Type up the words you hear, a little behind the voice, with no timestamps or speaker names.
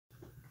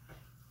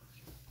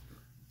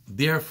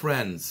Dear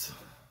friends,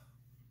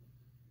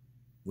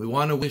 we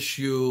want to wish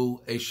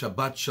you a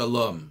Shabbat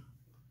Shalom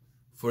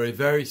for a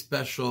very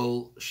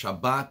special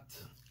Shabbat,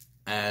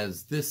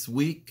 as this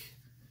week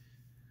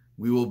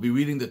we will be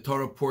reading the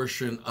Torah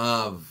portion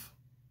of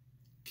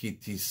Ki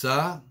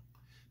Tisa,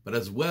 but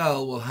as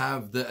well we'll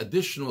have the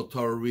additional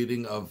Torah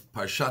reading of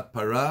Parshat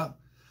Parah,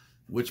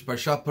 which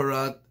Parshat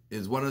Parah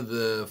is one of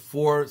the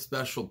four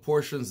special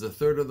portions, the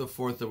third or the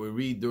fourth that we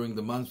read during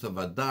the month of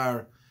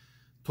Adar,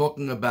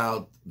 talking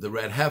about the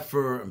red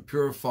heifer and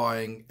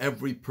purifying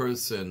every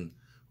person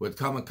who had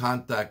come in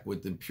contact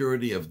with the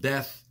impurity of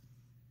death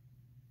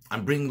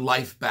and bring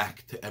life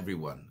back to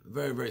everyone. A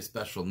very, very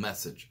special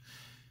message.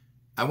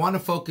 I want to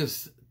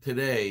focus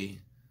today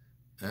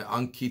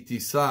on Ki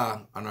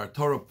Tisa, on our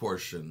Torah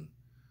portion,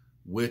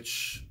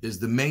 which is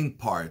the main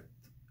part,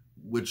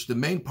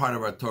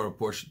 of our Torah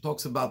portion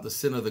talks about the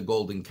sin of the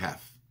golden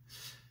calf.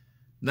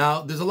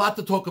 Now, there's a lot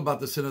to talk about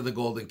the sin of the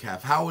golden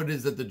calf, how it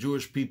is that the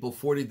Jewish people,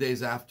 40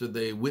 days after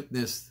they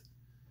witnessed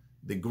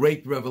the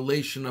great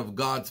revelation of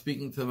God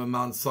speaking to them on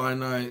Mount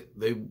Sinai,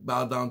 they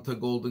bow down to a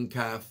golden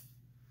calf.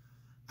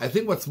 I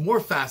think what's more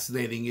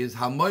fascinating is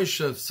how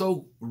Moshe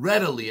so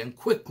readily and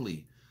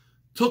quickly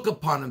took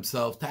upon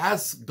himself to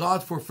ask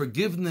God for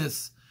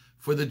forgiveness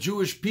for the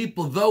Jewish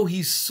people, though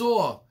he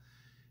saw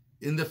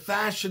in the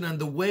fashion and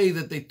the way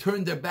that they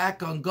turned their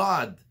back on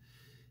God,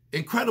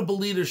 incredible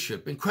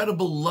leadership,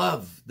 incredible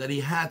love that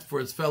he had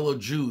for his fellow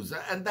Jews.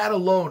 And that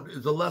alone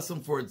is a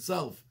lesson for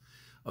itself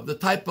of the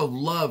type of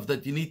love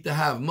that you need to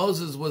have.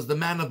 Moses was the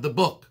man of the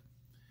book.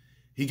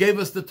 He gave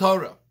us the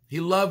Torah. He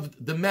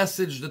loved the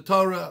message, the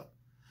Torah.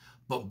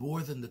 But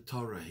more than the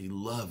Torah, he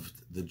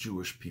loved the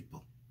Jewish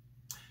people,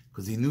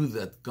 because he knew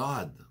that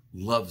God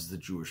loves the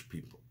Jewish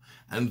people.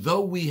 And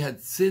though we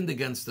had sinned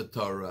against the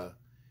Torah,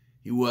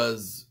 he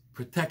was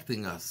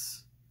protecting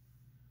us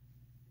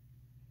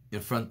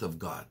in front of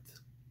God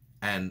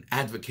and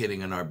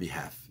advocating on our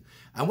behalf.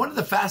 And one of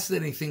the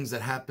fascinating things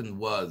that happened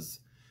was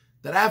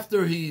that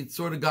after he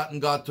sort of gotten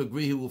God to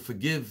agree he will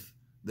forgive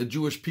the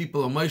Jewish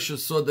people, and Moshe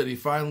saw that he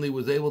finally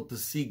was able to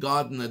see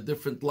God in a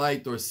different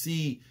light, or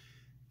see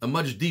a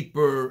much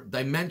deeper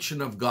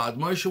dimension of God,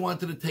 Moshe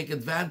wanted to take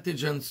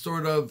advantage and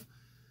sort of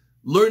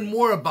learn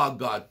more about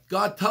God.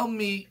 God, tell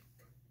me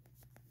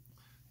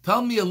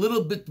a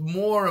little bit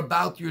more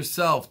about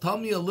yourself. Tell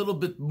me a little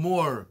bit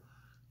more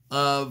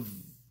of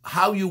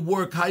how you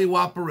work, how you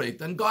operate.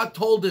 And God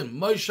told him,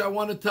 Moshe, I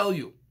want to tell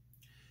you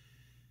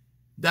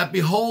that,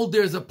 behold,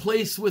 there's a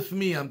place with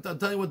me. I'm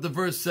telling you what the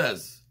verse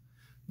says.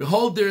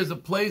 Behold, there is a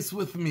place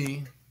with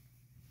me,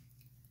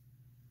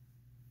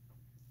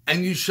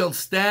 and you shall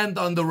stand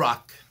on the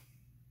rock.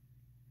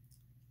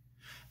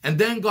 And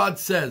then God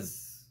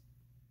says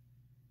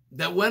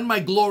that when my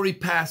glory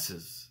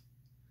passes,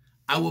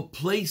 I will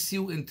place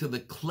you into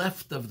the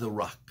cleft of the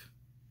rock,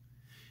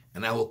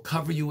 and I will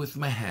cover you with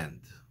my hand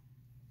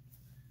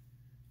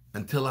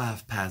until I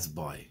have passed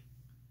by.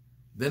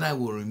 Then I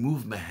will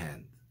remove my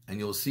hand, and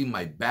you'll see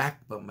my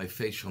back, but my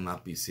face shall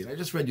not be seen. I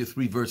just read you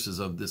 3 verses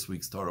of this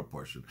week's Torah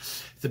portion.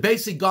 So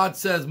basically God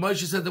says,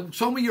 Moshe said,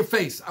 show me your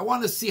face. I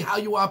want to see how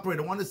you operate.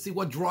 I want to see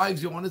what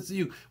drives you. I want to see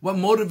you, what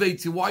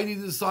motivates you. Why do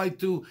you decide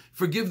to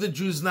forgive the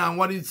Jews now?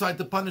 Why do you decide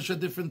to punish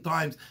at different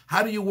times?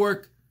 How do you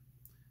work?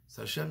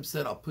 So Hashem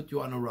said, I'll put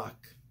you on a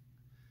rock.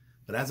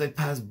 But as I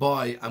pass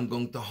by, I'm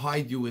going to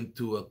hide you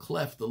into a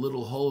cleft, a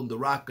little hole in the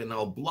rock, and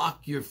I'll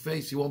block your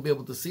face. You won't be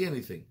able to see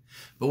anything.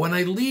 But when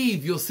I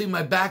leave, you'll see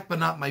my back, but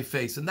not my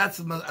face. And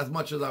that's as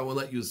much as I will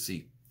let you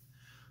see.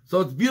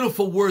 So it's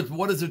beautiful words, but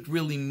what does it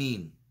really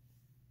mean?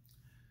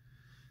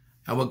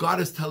 And what God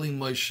is telling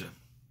Moshe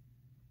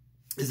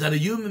is that a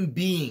human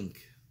being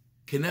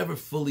can never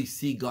fully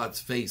see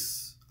God's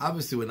face.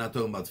 Obviously, we're not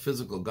talking about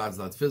physical. God's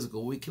not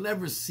physical. We can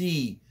never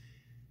see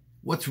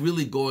what's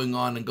really going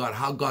on in God,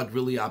 how God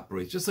really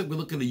operates. Just like we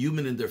look at a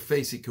human in their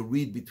face, you can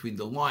read between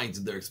the lines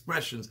and their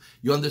expressions.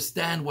 You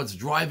understand what's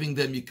driving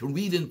them. You can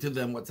read into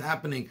them what's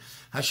happening.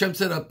 Hashem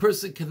said a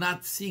person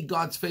cannot see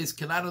God's face,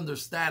 cannot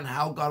understand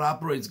how God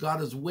operates.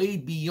 God is way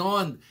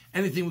beyond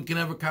anything we can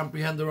ever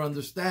comprehend or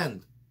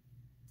understand.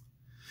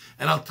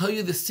 And I'll tell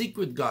you the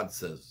secret, God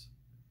says,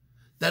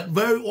 that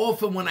very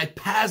often when I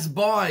pass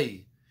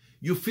by,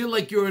 you feel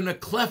like you're in a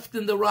cleft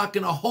in the rock,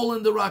 in a hole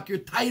in the rock. You're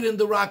tight in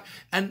the rock,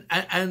 and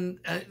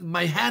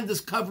my hand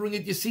is covering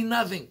it. You see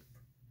nothing.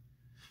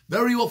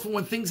 Very often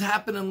when things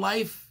happen in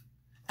life,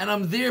 and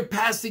I'm there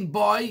passing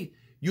by,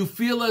 you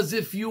feel as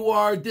if you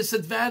are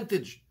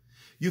disadvantaged.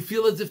 You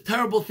feel as if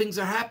terrible things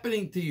are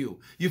happening to you.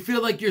 You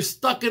feel like you're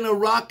stuck in a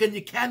rock and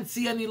you can't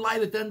see any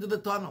light at the end of the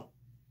tunnel.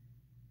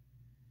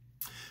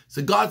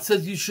 So God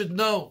says you should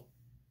know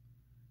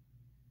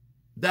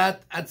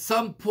that at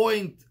some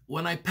point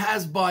when I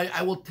pass by,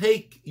 I will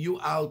take you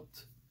out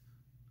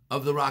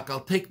of the rock. I'll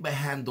take my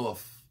hand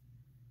off.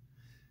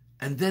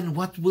 And then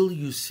what will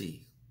you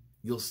see?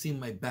 You'll see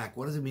my back.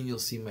 What does it mean you'll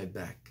see my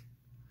back?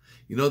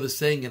 You know the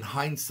saying, in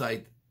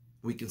hindsight,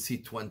 we can see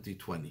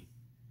 20/20.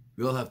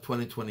 We all have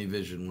 20/20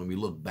 vision when we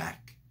look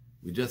back.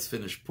 We just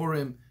finished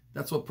Purim.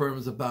 That's what Purim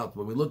is about.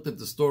 When we looked at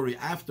the story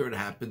after it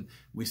happened,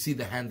 we see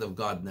the hand of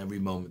God in every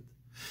moment.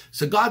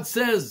 So God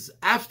says,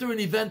 after an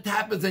event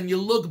happens and you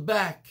look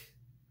back,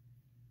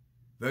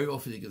 very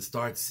often you can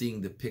start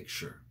seeing the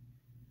picture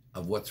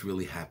of what's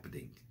really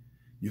happening.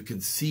 You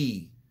can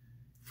see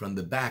from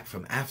the back,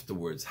 from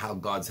afterwards, how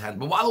God's hand.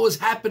 But while it was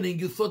happening,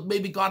 you thought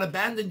maybe God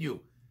abandoned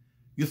you.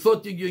 You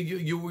thought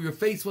your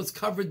face was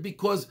covered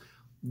because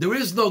there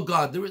is no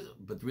God.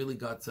 But really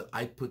God said,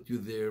 I put you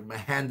there. My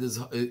hand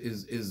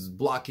is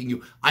blocking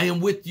you. I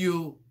am with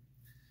you.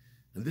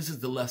 And this is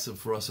the lesson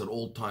for us at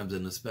all times,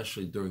 and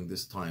especially during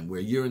this time. We're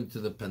a year into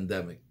the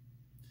pandemic.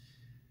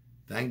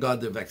 Thank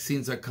God the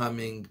vaccines are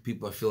coming.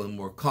 People are feeling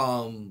more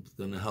calm. It's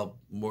going to help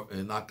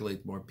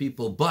inoculate more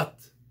people.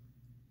 But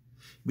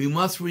we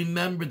must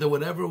remember that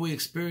whatever we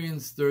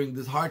experience during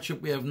this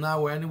hardship we have now,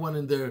 or anyone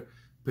in their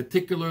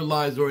particular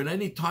lives, or in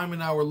any time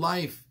in our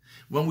life,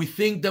 when we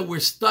think that we're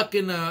stuck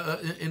in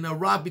a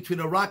rock, between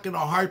a rock and a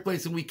hard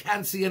place, and we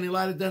can't see any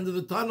light at the end of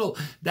the tunnel,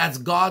 that's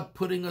God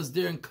putting us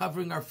there and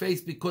covering our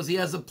face because He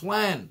has a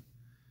plan.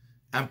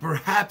 And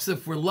perhaps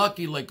if we're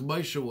lucky, like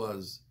Moshe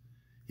was,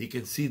 he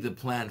can see the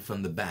plan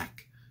from the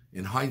back.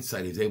 In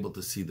hindsight, he's able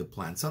to see the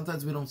plan.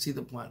 Sometimes we don't see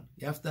the plan.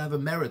 You have to have a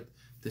merit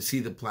to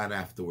see the plan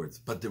afterwards.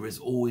 But there is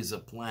always a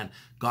plan.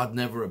 God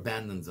never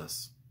abandons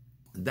us.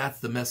 And that's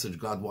the message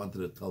God wanted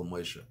to tell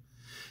Moshe.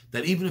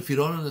 That even if you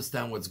don't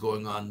understand what's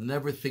going on,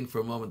 never think for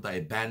a moment, I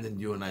abandoned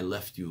you and I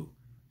left you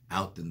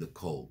out in the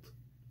cold.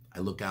 I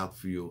look out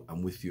for you.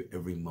 I'm with you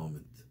every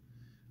moment.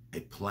 I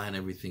plan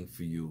everything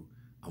for you.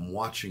 I'm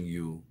watching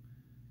you.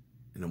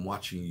 And I'm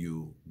watching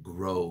you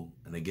grow.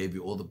 And I gave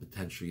you all the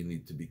potential you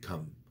need to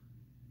become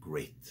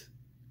great.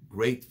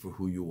 Great for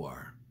who you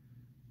are.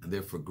 And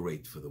therefore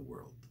great for the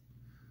world.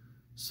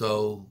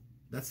 So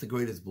that's the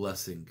greatest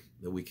blessing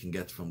that we can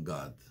get from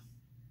God.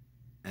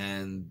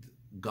 And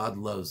God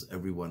loves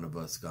every one of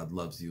us. God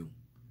loves you.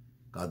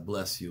 God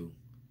bless you.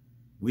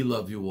 We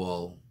love you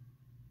all.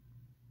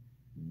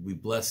 We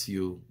bless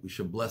you. We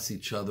should bless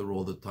each other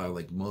all the time,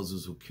 like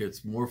Moses, who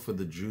cares more for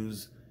the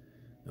Jews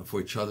and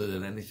for each other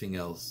than anything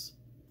else.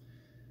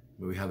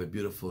 May we have a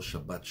beautiful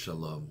Shabbat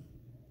Shalom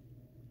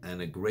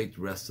and a great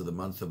rest of the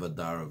month of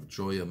Adar of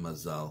joy and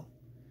mazal.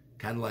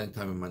 Candlelight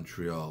time in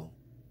Montreal,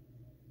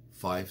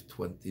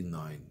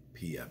 5:29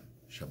 p.m.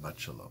 Shabbat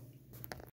Shalom.